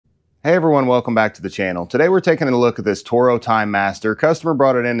Hey everyone, welcome back to the channel. Today we're taking a look at this Toro TimeMaster. Customer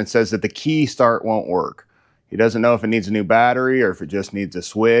brought it in and says that the key start won't work. He doesn't know if it needs a new battery or if it just needs a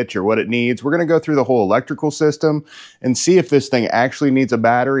switch or what it needs. We're going to go through the whole electrical system and see if this thing actually needs a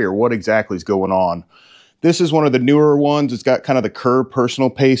battery or what exactly is going on. This is one of the newer ones. It's got kind of the curved personal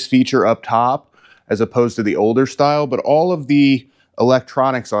pace feature up top as opposed to the older style, but all of the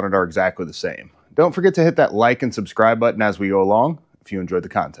electronics on it are exactly the same. Don't forget to hit that like and subscribe button as we go along if you enjoyed the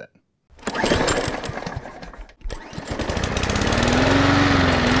content.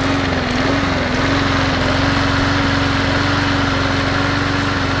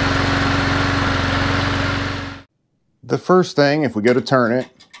 The first thing, if we go to turn it,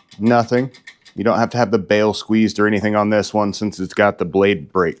 nothing. You don't have to have the bail squeezed or anything on this one since it's got the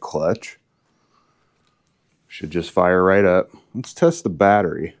blade brake clutch. Should just fire right up. Let's test the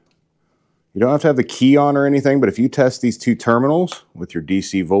battery. You don't have to have the key on or anything, but if you test these two terminals with your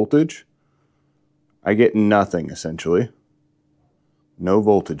DC voltage, I get nothing essentially. No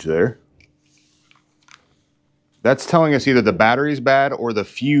voltage there. That's telling us either the battery's bad or the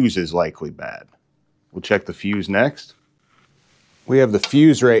fuse is likely bad. We'll check the fuse next. We have the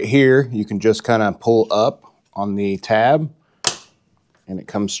fuse right here. You can just kind of pull up on the tab and it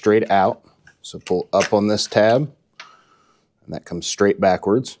comes straight out. So pull up on this tab and that comes straight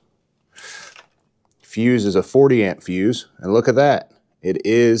backwards. Fuse is a 40 amp fuse and look at that. It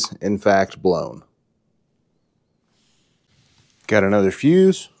is in fact blown. Got another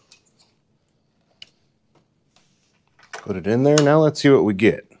fuse. Put it in there. Now let's see what we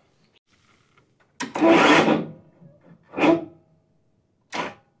get.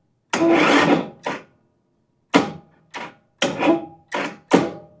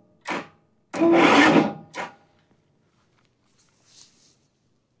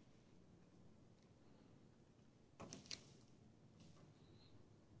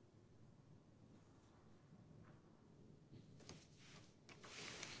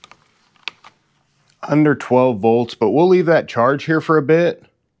 Under 12 volts, but we'll leave that charge here for a bit.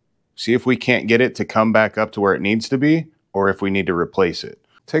 See if we can't get it to come back up to where it needs to be, or if we need to replace it.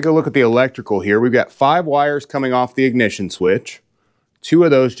 Take a look at the electrical here. We've got 5 wires coming off the ignition switch. 2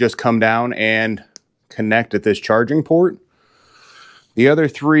 of those just come down and connect at this charging port. The other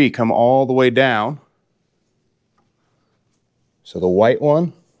 3 come all the way down. So the white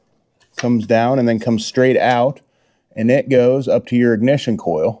one comes down and then comes straight out, and it goes up to your ignition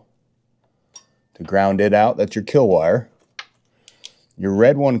coil. To ground it out, that's your kill wire. Your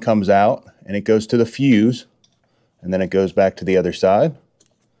red one comes out and it goes to the fuse, and then it goes back to the other side.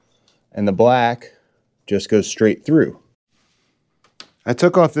 And the black just goes straight through. I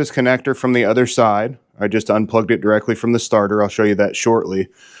took off this connector from the other side. I just unplugged it directly from the starter. I'll show you that shortly.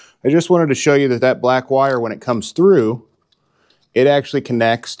 I just wanted to show you that that black wire, when it comes through, it actually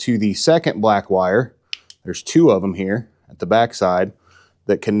connects to the second black wire. There's 2 of them here at the back side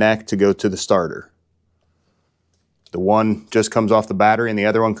that connect to go to the starter. The one just comes off the battery and the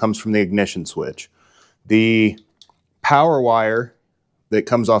other one comes from the ignition switch. The power wire that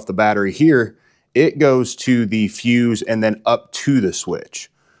comes off the battery here, it goes to the fuse and then up to the switch.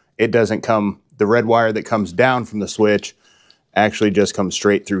 It doesn't come, the red wire that comes down from the switch actually just comes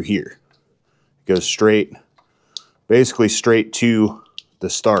straight through here. It goes straight, basically straight to the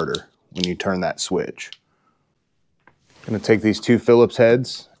starter when you turn that switch. I'm going to take these 2 Phillips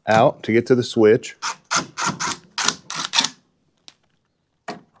heads out to get to the switch.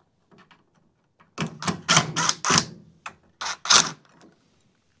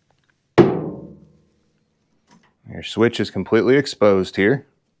 Your switch is completely exposed here.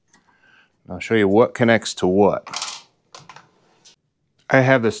 I'll show you what connects to what. I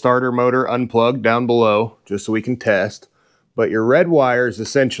have the starter motor unplugged down below just so we can test, but your red wires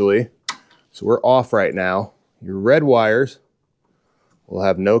essentially, so we're off right now, your red wires will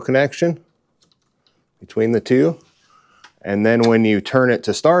have no connection between the 2, and then when you turn it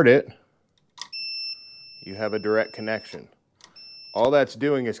to start it, you have a direct connection. All that's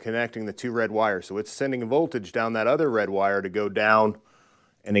doing is connecting the 2 red wires, so it's sending voltage down that other red wire to go down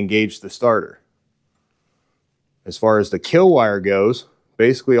and engage the starter. As far as the kill wire goes,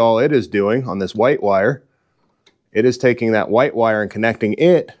 basically all it is doing on this white wire, it is taking that white wire and connecting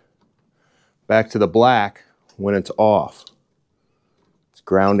it back to the black when it's off. It's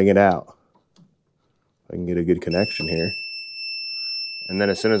grounding it out. I can get a good connection here. And then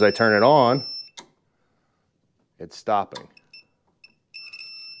as soon as I turn it on, it's stopping.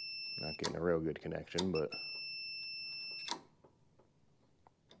 Not getting a real good connection, but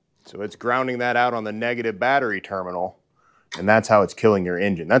so it's grounding that out on the negative battery terminal, and that's how it's killing your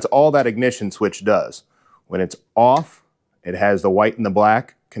engine. That's all that ignition switch does. When it's off, it has the white and the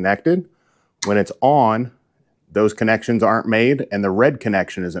black connected. When it's on, those connections aren't made and the red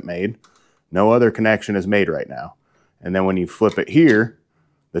connection isn't made. No other connection is made right now. And then when you flip it here,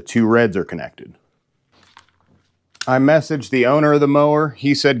 the two reds are connected. I messaged the owner of the mower.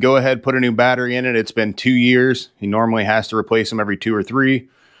 He said, go ahead, put a new battery in it. It's been 2 years. He normally has to replace them every 2 or 3.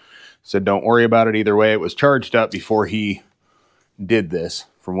 Said, don't worry about it either way. It was charged up before he did this,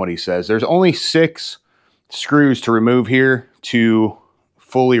 from what he says. There's only 6 screws to remove here to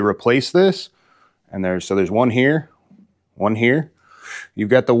fully replace this. And there's one here, one here. You've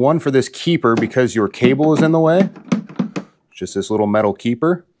got the one for this keeper because your cable is in the way. Just this little metal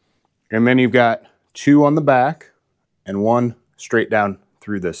keeper. And then you've got 2 on the back and 1 straight down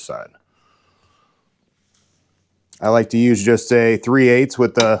through this side. I like to use just a 3/8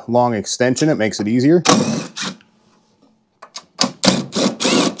 with the long extension. It makes it easier.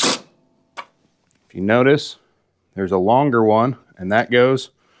 If you notice, there's a longer one, and that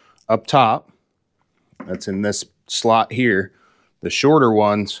goes up top. That's in this slot here. The shorter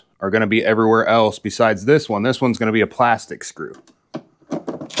ones are going to be everywhere else besides this one. This one's going to be a plastic screw.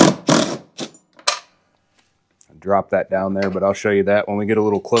 Drop that down there, but I'll show you that when we get a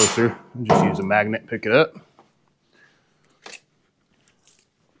little closer. I'll just use a magnet, pick it up.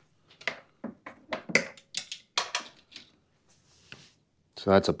 So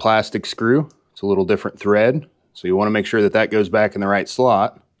that's a plastic screw. It's a little different thread. So you want to make sure that that goes back in the right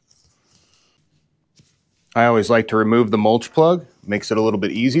slot. I always like to remove the mulch plug. Makes it a little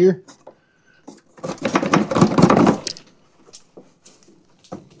bit easier.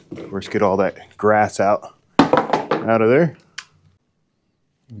 First, get all that grass out of there.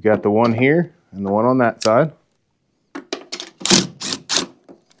 You've got the one here and the one on that side.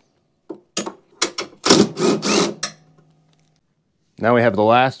 Now we have the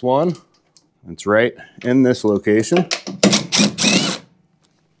last one. It's right in this location.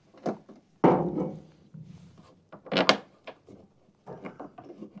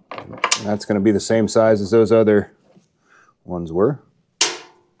 And that's going to be the same size as those other ones were.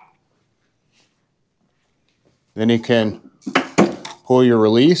 Then you can pull your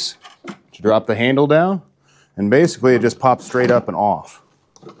release to drop the handle down, and basically it just pops straight up and off.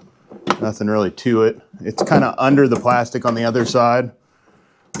 Nothing really to it. It's kind of under the plastic on the other side,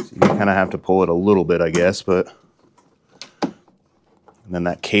 so you kind of have to pull it a little bit, I guess, but and then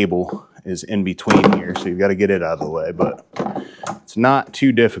that cable is in between here, so you've got to get it out of the way, but it's not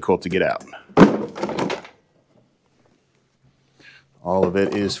too difficult to get out. All of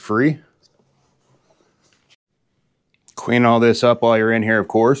it is free. Clean all this up while you're in here, of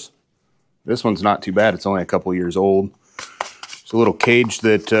course. This one's not too bad. It's only a couple years old. It's a little cage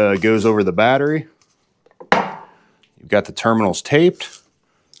that goes over the battery. You've got the terminals taped.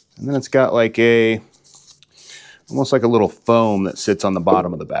 And then it's got like almost like a little foam that sits on the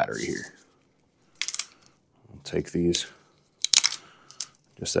bottom of the battery here. I'll take these,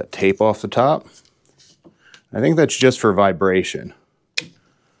 just that tape off the top. I think that's just for vibration.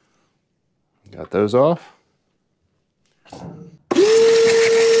 Got those off.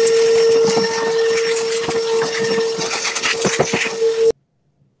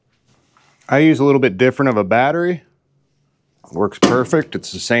 I use a little bit different of a battery. It works perfect.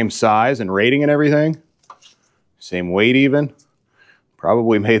 It's the same size and rating and everything. Same weight even.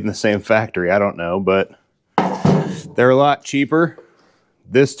 Probably made in the same factory, I don't know, but they're a lot cheaper.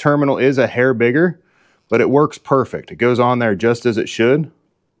 This terminal is a hair bigger, but it works perfect. It goes on there just as it should.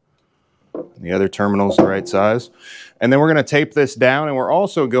 The other terminal's the right size. And then we're going to tape this down, and we're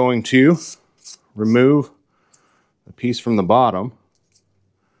also going to remove the piece from the bottom.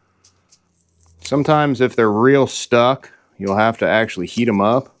 Sometimes if they're real stuck, you'll have to actually heat them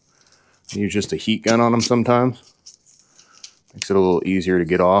up. Use just a heat gun on them sometimes. Makes it a little easier to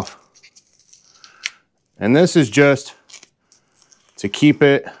get off. And this is just to keep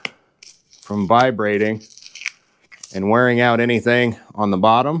it from vibrating and wearing out anything on the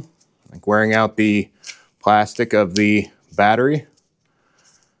bottom, like wearing out the plastic of the battery.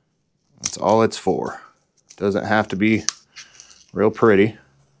 That's all it's for. It doesn't have to be real pretty.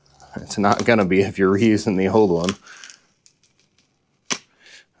 It's not gonna be if you're reusing the old one.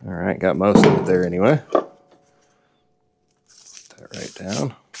 All right, got most of it there anyway. Put that right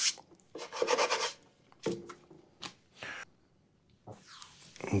down.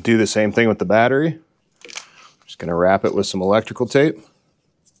 Do the same thing with the battery. Just gonna wrap it with some electrical tape.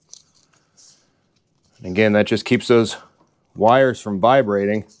 And again, that just keeps those wires from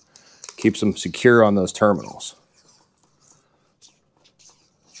vibrating, keeps them secure on those terminals.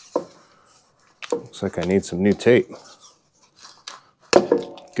 Looks like I need some new tape.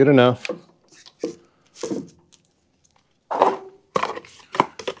 Good enough.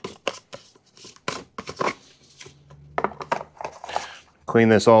 Clean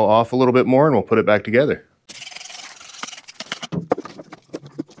this all off a little bit more and we'll put it back together.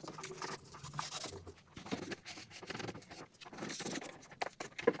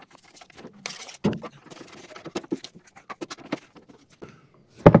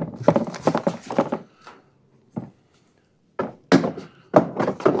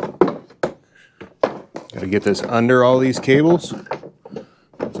 Got to get this under all these cables.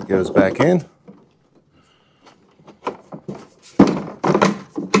 It goes back in.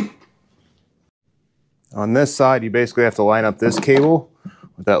 On this side, you basically have to line up this cable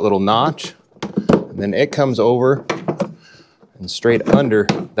with that little notch, and then it comes over and straight under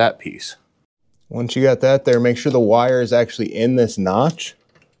that piece. Once you got that there, make sure the wire is actually in this notch.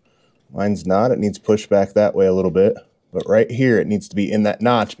 Mine's not, it needs pushed back that way a little bit, but right here it needs to be in that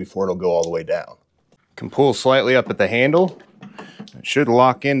notch before it'll go all the way down. You can pull slightly up at the handle. It should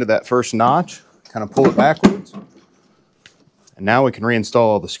lock into that first notch, kind of pull it backwards. And now we can reinstall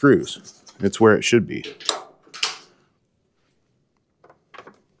all the screws. It's where it should be.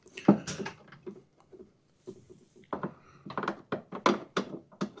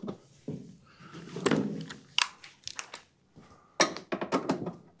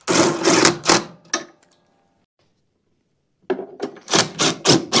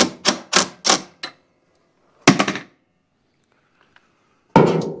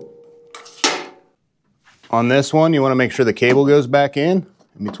 On this one, you want to make sure the cable goes back in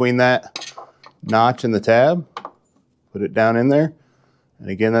between that notch and the tab. Put it down in there. And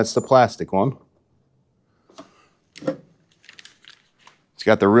again, that's the plastic one. It's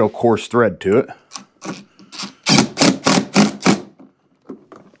got the real coarse thread to it.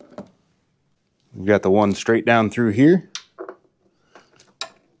 We've got the one straight down through here.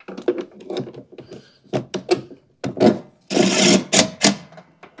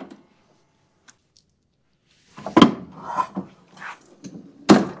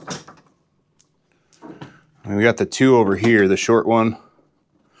 And we got the two over here, the short one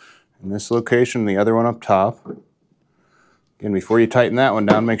in this location, the other one up top. Again, before you tighten that one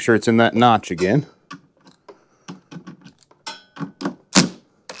down, make sure it's in that notch again.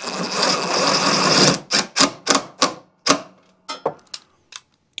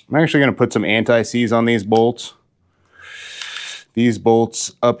 I'm actually going to put some anti-seize on these bolts. These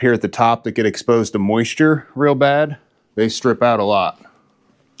bolts up here at the top that get exposed to moisture real bad, they strip out a lot.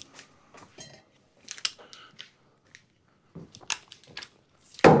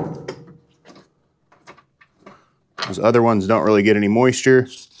 Those other ones don't really get any moisture.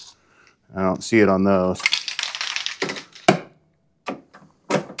 I don't see it on those.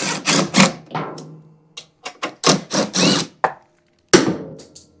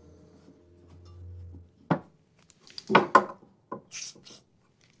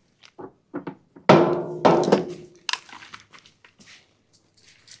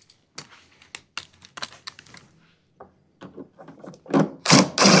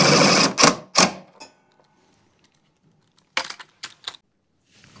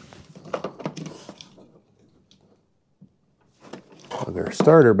 Plug our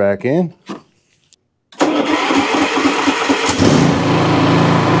starter back in.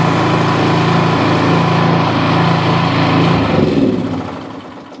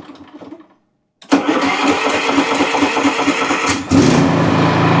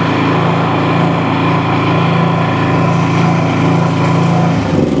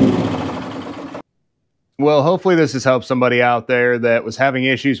 Well, hopefully this has helped somebody out there that was having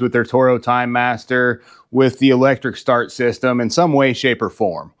issues with their Toro TimeMaster with the electric start system in some way, shape, or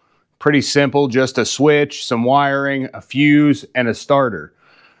form. Pretty simple, just a switch, some wiring, a fuse, and a starter.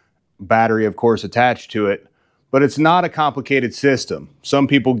 Battery, of course, attached to it. But it's not a complicated system. Some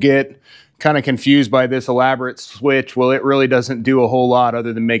people get kind of confused by this elaborate switch. Well, it really doesn't do a whole lot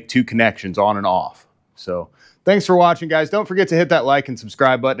other than make two connections on and off. So thanks for watching, guys. Don't forget to hit that like and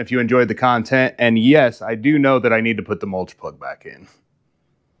subscribe button if you enjoyed the content. And yes, I do know that I need to put the mulch plug back in.